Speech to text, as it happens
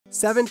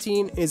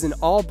17 is an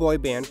all-boy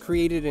band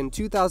created in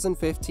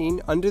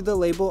 2015 under the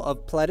label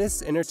of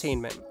Pledis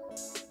Entertainment.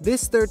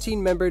 This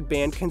 13-membered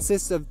band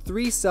consists of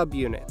 3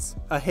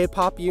 subunits: a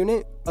hip-hop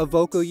unit, a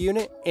vocal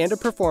unit, and a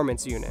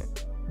performance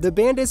unit. The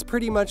band is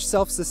pretty much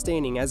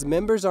self-sustaining as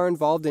members are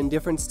involved in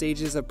different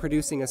stages of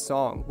producing a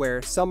song,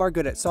 where some are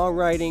good at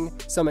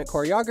songwriting, some at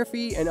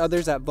choreography, and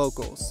others at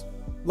vocals.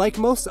 Like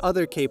most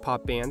other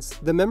K-pop bands,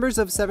 the members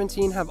of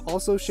 17 have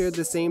also shared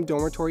the same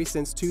dormitory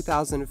since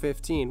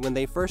 2015 when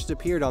they first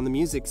appeared on the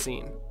music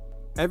scene.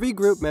 Every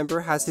group member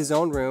has his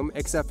own room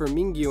except for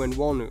Mingyu and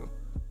Wonwoo,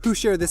 who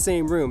share the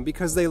same room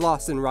because they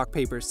lost in rock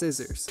paper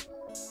scissors.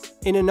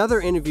 In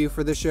another interview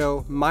for the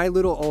show My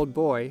Little Old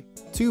Boy,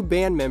 2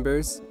 band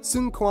members,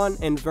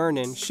 Seungkwan and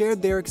Vernon,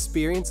 shared their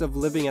experience of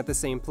living at the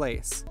same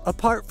place.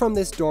 Apart from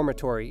this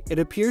dormitory, it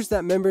appears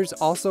that members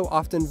also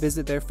often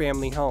visit their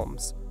family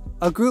homes.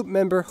 A group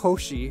member,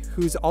 Hoshi,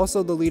 who's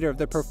also the leader of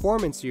the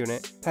performance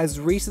unit, has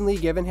recently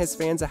given his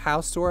fans a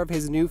house tour of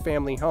his new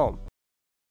family home,